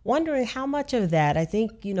I'm wondering how much of that, I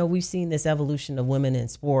think, we've seen this evolution of women in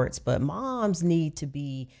sports, but moms need to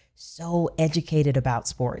be so educated about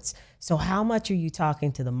sports. So how much are you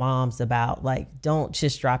talking to the moms about, like, don't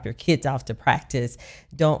just drop your kids off to practice,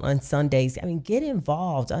 don't on Sundays? I mean, get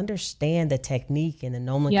involved, understand the technique and the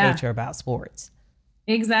nomenclature about sports.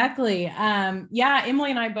 Exactly.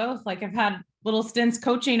 Emily and I both have had little stints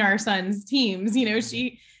coaching our son's teams.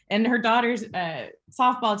 She and her daughter's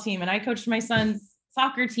softball team, and I coached my son's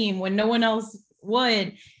soccer team when no one else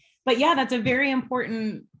would. But yeah, that's a very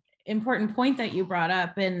important point that you brought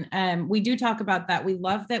up. And we do talk about that. We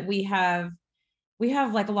love that we have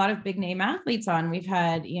like a lot of big name athletes on. We've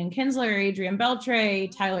had Ian Kinsler, Adrian Beltre,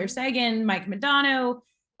 Tyler Sagan, Mike Madonna.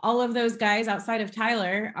 All of those guys outside of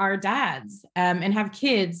Tyler are dads and have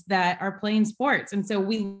kids that are playing sports. And so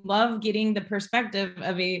we love getting the perspective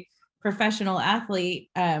of a professional athlete,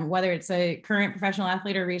 whether it's a current professional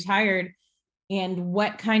athlete or retired, and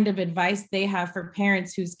what kind of advice they have for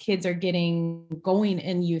parents whose kids are going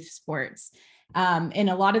in youth sports. And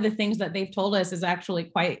a lot of the things that they've told us is actually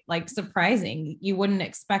quite surprising. You wouldn't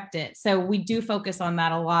expect it. So we do focus on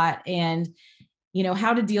that a lot. And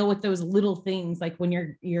how to deal with those little things, like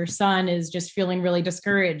when your son is just feeling really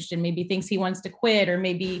discouraged and maybe thinks he wants to quit, or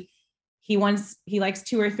maybe he likes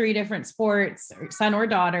 2 or 3 different sports, or son or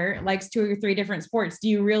daughter likes 2 or 3 different sports. Do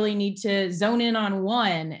you really need to zone in on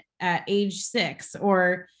one at age 6,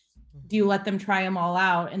 or do you let them try them all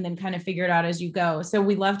out and then kind of figure it out as you go? So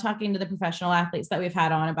we love talking to the professional athletes that we've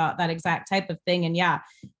had on about that exact type of thing. And yeah,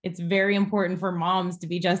 it's very important for moms to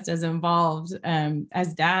be just as involved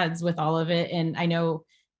as dads with all of it. And I know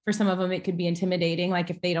for some of them, it could be intimidating, like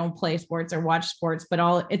if they don't play sports or watch sports,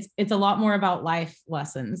 but it's a lot more about life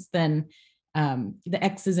lessons than the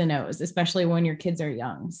X's and O's, especially when your kids are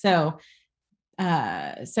young. So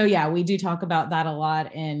yeah, we do talk about that a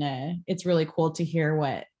lot. And it's really cool to hear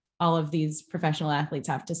what all of these professional athletes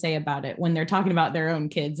have to say about it when they're talking about their own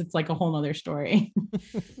kids. It's like a whole nother story.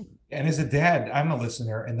 And as a dad, I'm a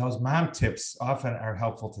listener, and those mom tips often are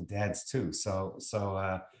helpful to dads too. So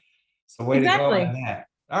way to go on that.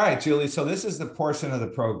 All right, Julie. So this is the portion of the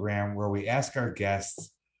program where we ask our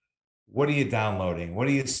guests, what are you downloading? What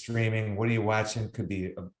are you streaming? What are you watching? Could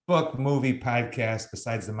be a book, movie, podcast,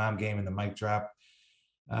 besides the Mom Game and the Mic Drop.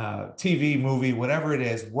 TV, movie, whatever it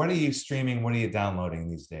is. What are you streaming? What are you downloading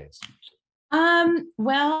these days?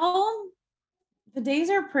 Well, the days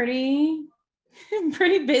are pretty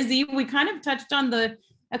busy. We kind of touched on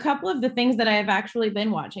a couple of the things that I've actually been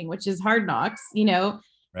watching, which is Hard Knocks.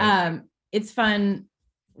 Right. It's fun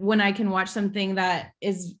when I can watch something that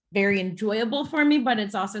is very enjoyable for me, but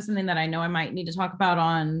it's also something that I know I might need to talk about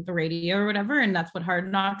on the radio or whatever. And that's what Hard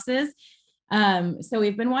Knocks is. So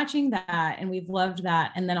we've been watching that and we've loved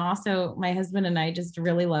that. And then also my husband and I just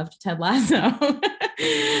really loved Ted Lasso.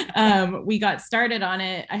 We got started on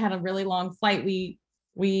it. I had a really long flight. We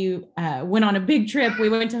went on a big trip. We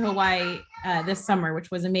went to Hawaii this summer, which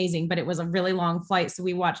was amazing, but it was a really long flight. So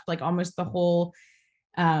we watched almost the whole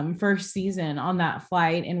first season on that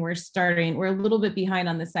flight. And we're a little bit behind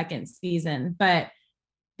on the second season, but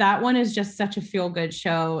that one is just such a feel-good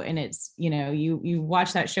show. And it's, you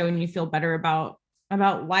watch that show and you feel better about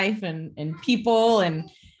life and people. And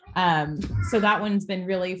so that one's been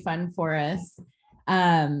really fun for us.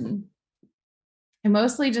 I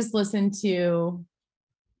mostly just listen to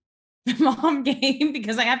the Mom Game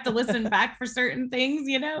because I have to listen back for certain things,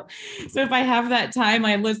 So if I have that time,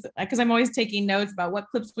 I listen, because I'm always taking notes about what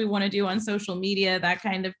clips we want to do on social media, that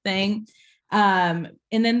kind of thing. And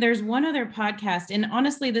then there's one other podcast, and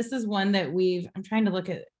honestly, this is one that I'm trying to look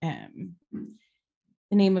at the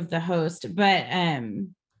name of the host, but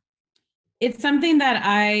it's something that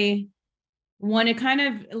I want to kind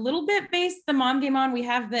of a little bit base the Mom Game on. We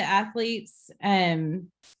have the athletes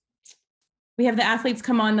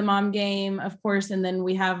come on the Mom Game, of course, and then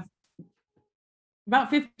we have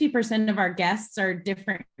about 50% of our guests are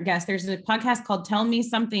different guests. There's a podcast called Tell Me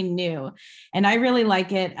Something New, and I really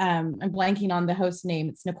like it. I'm blanking on the host name.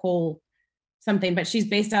 It's Nicole something, but she's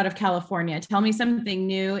based out of California. Tell Me Something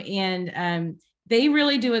New. And they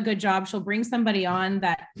really do a good job. She'll bring somebody on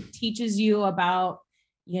that teaches you about,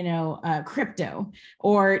 crypto,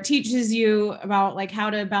 or teaches you about like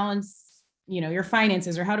how to balance, your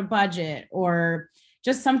finances, or how to budget, or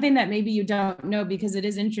just something that maybe you don't know, because it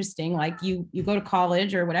is interesting. Like you go to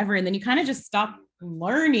college or whatever, and then you kind of just stop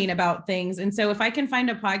learning about things. And so if I can find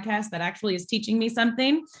a podcast that actually is teaching me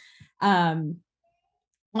something,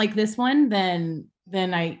 like this one, then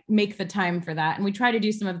I make the time for that. And we try to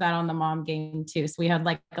do some of that on the Mom Game too. So we had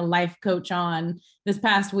like a life coach on this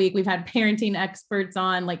past week. We've had parenting experts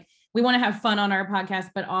on. Like, we want to have fun on our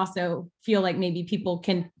podcast, but also feel like maybe people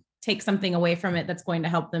can take something away from it that's going to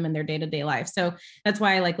help them in their day-to-day life. So that's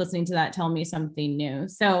why I like listening to that. Tell Me Something New.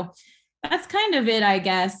 So that's kind of it, I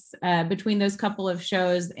guess, between those couple of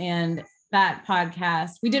shows and that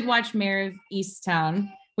podcast. We did watch Mayor of Easttown,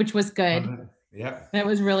 which was good. Yeah, that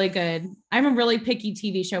was really good. I'm a really picky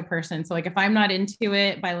TV show person. So like, if I'm not into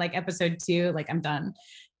it by like episode 2, like I'm done.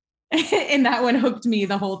 And that one hooked me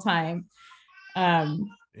the whole time.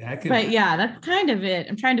 But yeah, that's kind of it.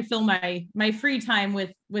 I'm trying to fill my free time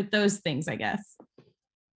with those things, I guess.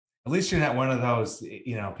 At least you're not one of those,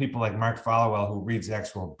 people like Mark Followell who reads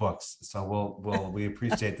actual books. So we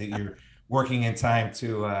appreciate that you're working in time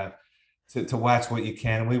to watch what you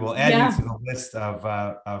can. We will add you to the list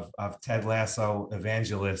of Ted Lasso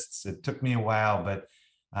evangelists. It took me a while, but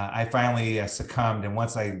I finally succumbed. And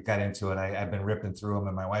once I got into it, I've been ripping through them.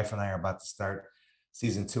 And my wife and I are about to start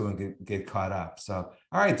season 2 and get caught up. So,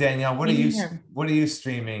 all right, Danielle, what are you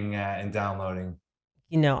streaming and downloading?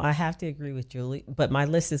 I have to agree with Julie, but my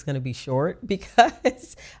list is going to be short because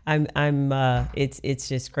it's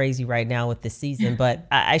just crazy right now with the season. But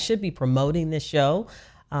I should be promoting this show,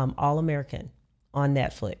 All American, on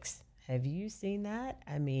Netflix. Have you seen that?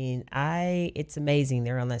 I mean, it's amazing.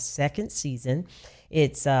 They're on the 2nd season.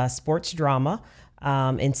 It's a sports drama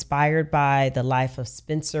inspired by the life of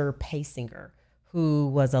Spencer Paysinger, who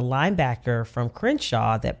was a linebacker from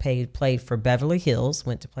Crenshaw that played for Beverly Hills,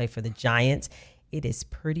 went to play for the Giants. It is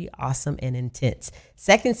pretty awesome and intense.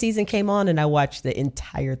 2nd season came on, and I watched the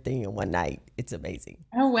entire thing in one night. It's amazing.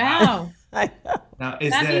 Oh, wow. I know. Now,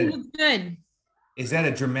 It's good. Is that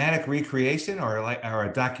a dramatic recreation or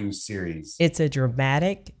a docu-series? It's a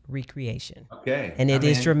dramatic recreation. Okay. And it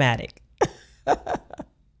is dramatic.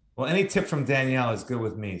 Well, any tip from Danielle is good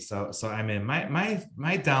with me. So I'm in. My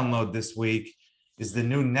download this week is the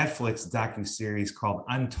new Netflix docu-series called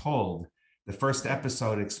Untold. The first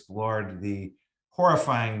episode explored the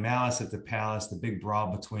horrifying Malice at the Palace, the big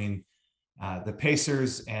brawl between the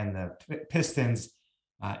Pacers and the Pistons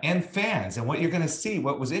and fans. And what you're going to see,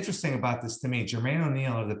 what was interesting about this to me, Jermaine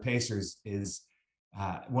O'Neal of the Pacers is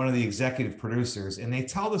one of the executive producers, and they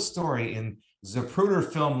tell the story in Zapruder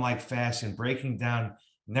film-like fashion, breaking down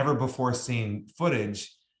never before seen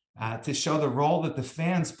footage to show the role that the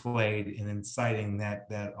fans played in inciting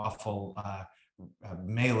that awful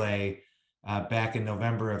melee back in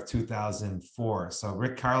November of 2004. So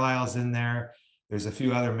Rick Carlisle's in there. There's a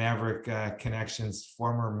few other Maverick connections.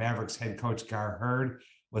 Former Mavericks head coach Gar Hurd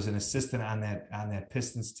was an assistant on that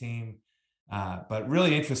Pistons team. But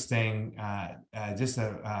really interesting, just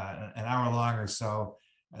an hour long or so.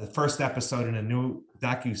 The first episode in a new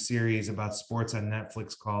docu-series about sports on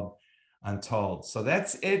Netflix called Untold. So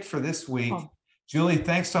that's it for this week. Oh. Julie,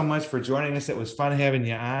 thanks so much for joining us. It was fun having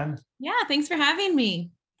you on. Yeah, thanks for having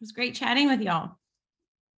me. It was great chatting with y'all.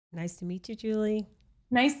 Nice to meet you, Julie.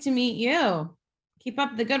 Nice to meet you. Keep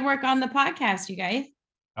up the good work on the podcast, you guys.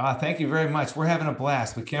 Thank you very much. We're having a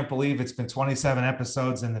blast. We can't believe it's been 27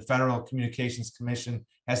 episodes and the Federal Communications Commission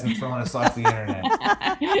hasn't thrown us off the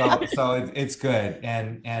internet. So it's good.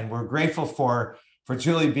 And we're grateful for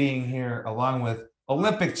Julie being here along with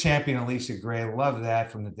Olympic champion Allisha Gray. Love that,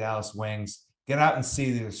 from the Dallas Wings. Get out and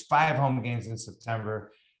see. There's 5 home games in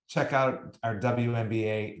September. Check out our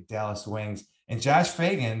WNBA Dallas Wings. And Josh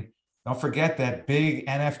Fagan, don't forget that big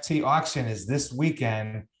NFT auction is this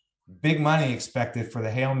weekend. Big money expected for the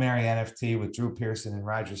Hail Mary NFT with Drew Pearson and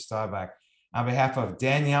Roger Staubach. On behalf of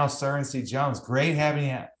Danielle Surrency Jones, great having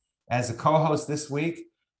you as a co-host this week.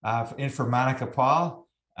 In for Monica Paul.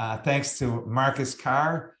 Thanks to Marcus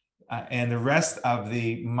Carr and the rest of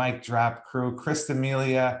the Mic Drop crew, Chris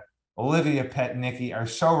D'Amelia, Olivia Petnicki, our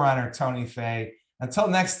showrunner, Tony Fay. Until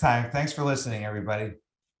next time, thanks for listening, everybody.